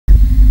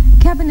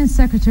Cabinet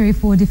Secretary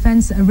for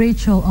Defense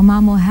Racheal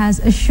Omamo has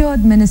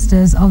assured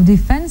Ministers of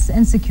Defense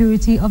and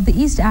Security of the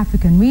East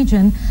African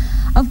region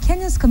of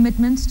Kenya's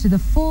commitment to the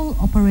full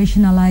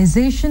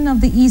operationalization of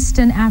the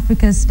Eastern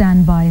Africa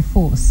Standby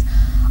Force.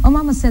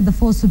 Omamo said the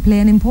force would play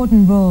an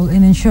important role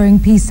in ensuring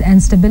peace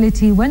and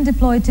stability when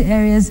deployed to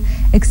areas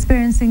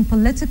experiencing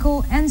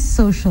political and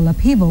social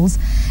upheavals,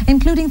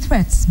 including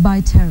threats by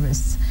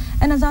terrorists.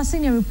 And as our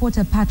senior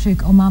reporter Patrick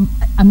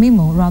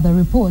Amimo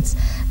reports,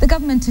 the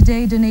government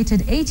today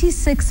donated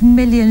 86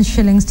 million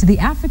shillings to the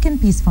African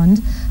Peace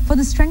Fund for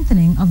the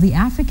strengthening of the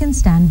African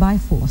Standby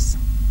Force.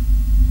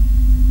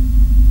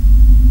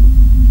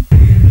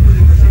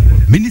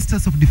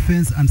 Ministers of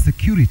Defense and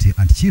Security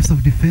and Chiefs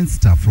of Defense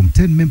staff from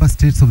 10 member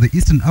states of the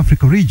Eastern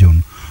Africa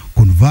region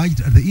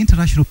converged at the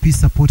International Peace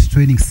Support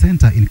Training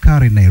Center in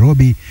Karen,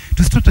 Nairobi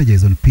to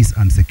strategize on peace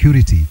and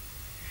security.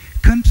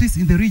 Countries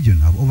in the region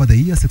have over the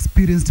years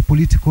experienced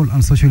political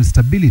and social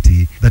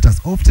instability that has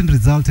often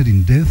resulted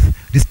in death,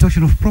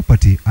 destruction of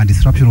property, and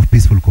disruption of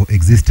peaceful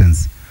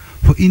coexistence.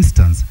 For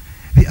instance,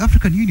 the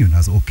African Union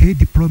has okayed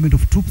deployment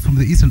of troops from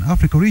the Eastern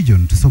Africa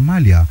region to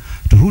Somalia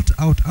to root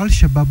out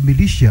Al-Shabaab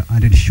militia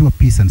and ensure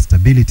peace and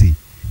stability.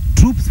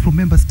 Troops from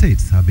member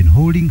states have been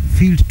holding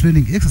field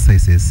training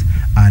exercises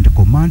and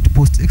command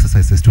post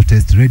exercises to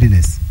test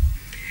readiness.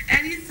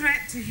 Any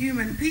threat to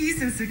human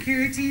peace and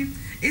security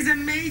is a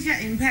major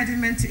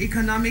impediment to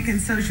economic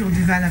and social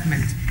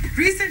development.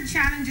 Recent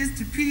challenges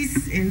to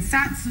peace in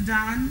South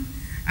Sudan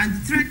and the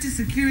threat to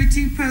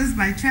security posed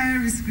by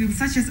terrorist groups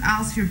such as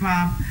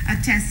Al-Shabaab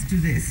attest to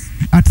this.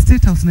 At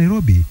State House,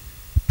 Nairobi,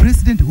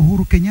 President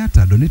Uhuru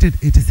Kenyatta donated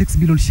 86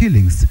 million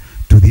shillings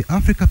to the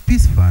Africa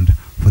Peace Fund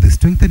for the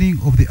strengthening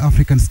of the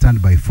African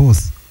Standby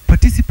Force.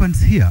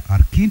 Participants here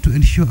are keen to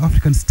ensure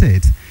African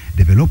states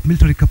develop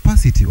military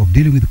capacity of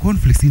dealing with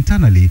conflicts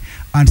internally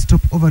and stop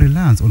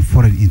over-reliance on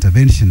foreign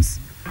interventions.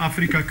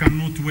 Africa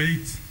cannot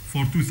wait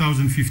for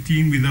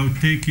 2015 without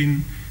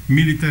taking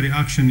military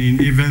action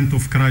in event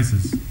of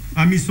crisis.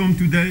 AMISOM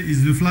today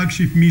is the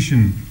flagship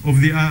mission of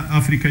the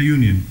Africa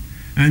Union,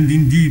 and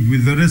indeed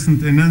with the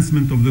recent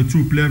enhancement of the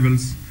troop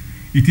levels,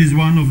 it is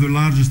one of the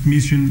largest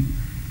missions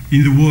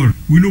in the world.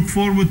 We look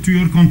forward to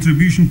your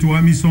contribution to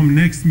AMISOM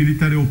next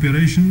military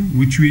operation,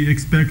 which we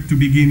expect to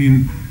begin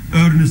in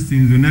earnest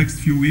in the next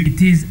few weeks.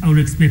 It is our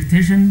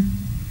expectation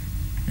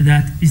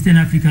that Eastern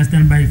Africa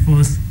Standby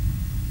Force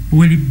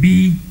will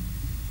be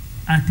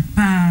at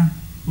par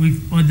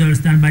with other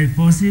standby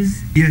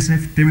forces.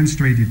 ESF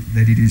demonstrated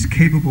that it is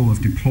capable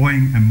of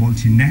deploying a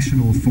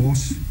multinational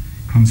force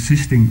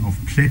consisting of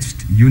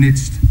pledged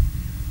units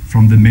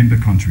from the member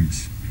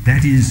countries.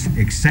 That is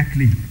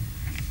exactly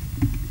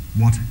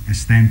what a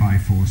standby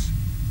force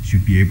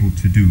should be able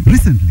to do.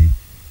 Recently,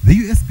 the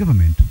US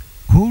government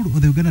called on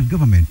the Ugandan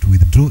government to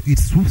withdraw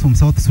its troops from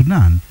South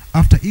Sudan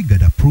after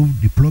IGAD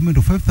approved deployment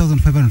of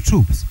 5,500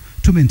 troops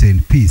to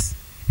maintain peace.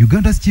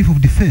 Uganda's Chief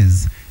of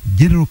Defense,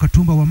 General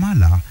Katumba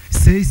Wamala,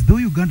 says though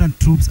Ugandan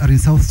troops are in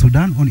South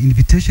Sudan on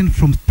invitation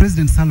from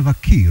President Salva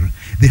Kiir,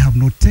 they have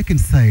not taken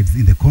sides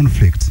in the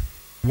conflict.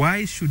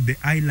 Why should the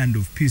island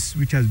of peace,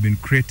 which has been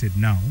created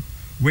now,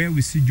 where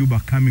we see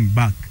Juba coming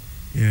back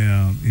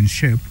in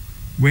shape,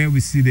 where we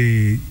see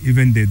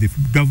even the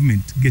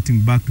government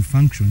getting back to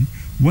function,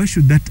 why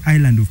should that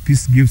island of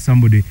peace give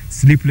somebody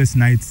sleepless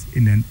nights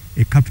in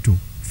a capital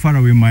far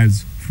away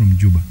miles from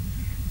Juba?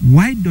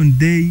 Why don't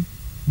they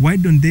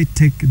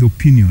take the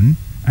opinion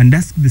and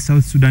ask the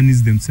South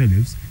Sudanese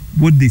themselves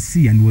what they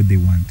see and what they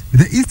want?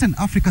 The Eastern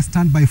Africa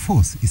Standby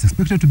Force is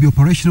expected to be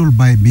operational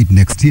by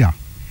mid-next year.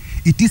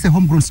 It is a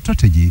homegrown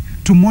strategy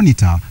to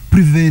monitor,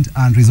 prevent,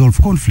 and resolve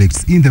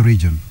conflicts in the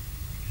region.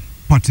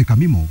 Patrick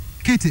Amimo,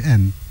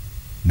 KTN,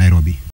 Nairobi.